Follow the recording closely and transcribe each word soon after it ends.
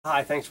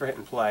Hi, thanks for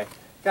hitting play.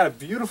 Got a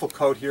beautiful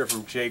coat here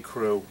from J.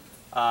 Crew.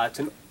 It's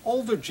an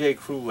older J.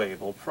 Crew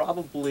label,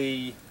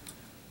 probably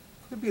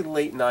could be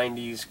late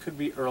 90s, could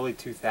be early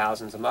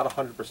 2000s. I'm not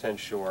 100%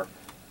 sure,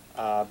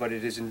 but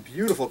it is in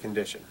beautiful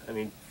condition. I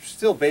mean,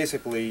 still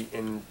basically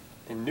in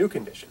new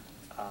condition.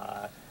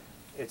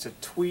 It's a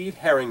tweed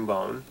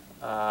herringbone.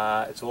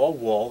 It's all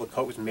wool. The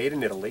coat was made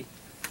in Italy.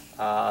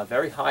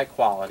 Very high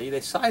quality.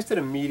 They sized it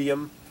a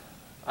medium.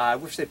 I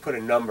wish they put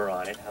a number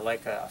on it. I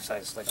like a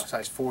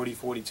size 40,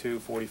 42,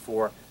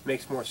 44.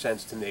 Makes more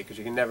sense to me because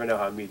you can never know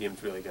how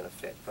medium's really going to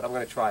fit. But I'm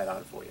going to try it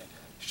on for you.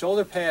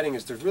 Shoulder padding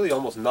there's really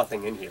almost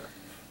nothing in here.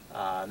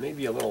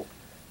 Maybe a little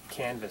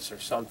canvas or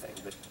something,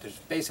 but there's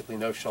basically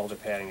no shoulder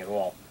padding at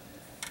all.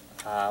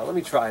 Let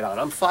me try it on.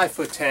 I'm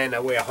 5'10". I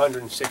weigh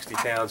 160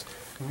 pounds.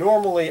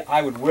 Normally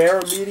I would wear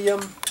a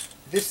medium.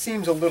 This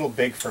seems a little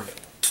big for me.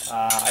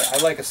 I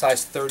like a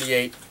size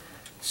 38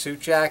 suit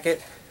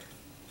jacket.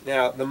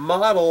 Now, the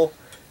model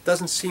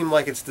doesn't seem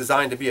like it's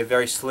designed to be a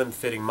very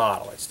slim-fitting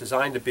model. It's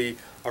designed to be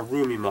a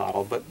roomy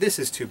model, but this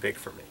is too big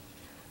for me.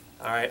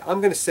 Alright,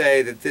 I'm going to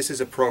say that this is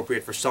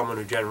appropriate for someone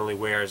who generally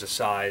wears a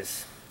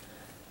size,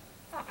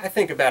 I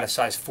think about a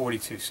size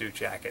 42 suit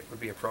jacket would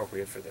be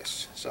appropriate for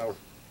this. So,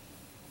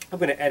 I'm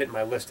going to edit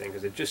my listing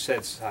because it just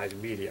said size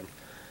medium.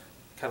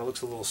 Kind of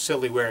looks a little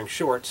silly wearing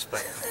shorts,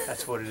 but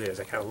that's what it is.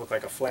 I kind of look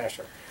like a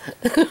flasher.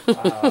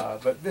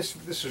 But this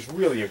is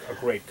really a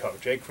great coat.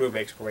 J. Crew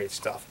makes great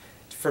stuff.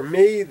 For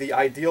me, the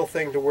ideal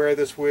thing to wear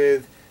this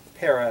with, a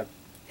pair of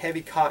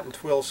heavy cotton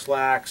twill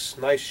slacks,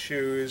 nice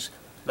shoes,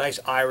 nice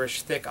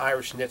thick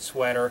Irish knit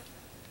sweater,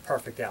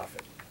 perfect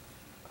outfit.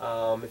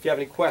 If you have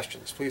any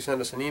questions, please send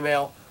us an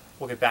email.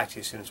 We'll get back to you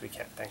as soon as we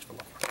can. Thanks for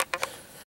looking.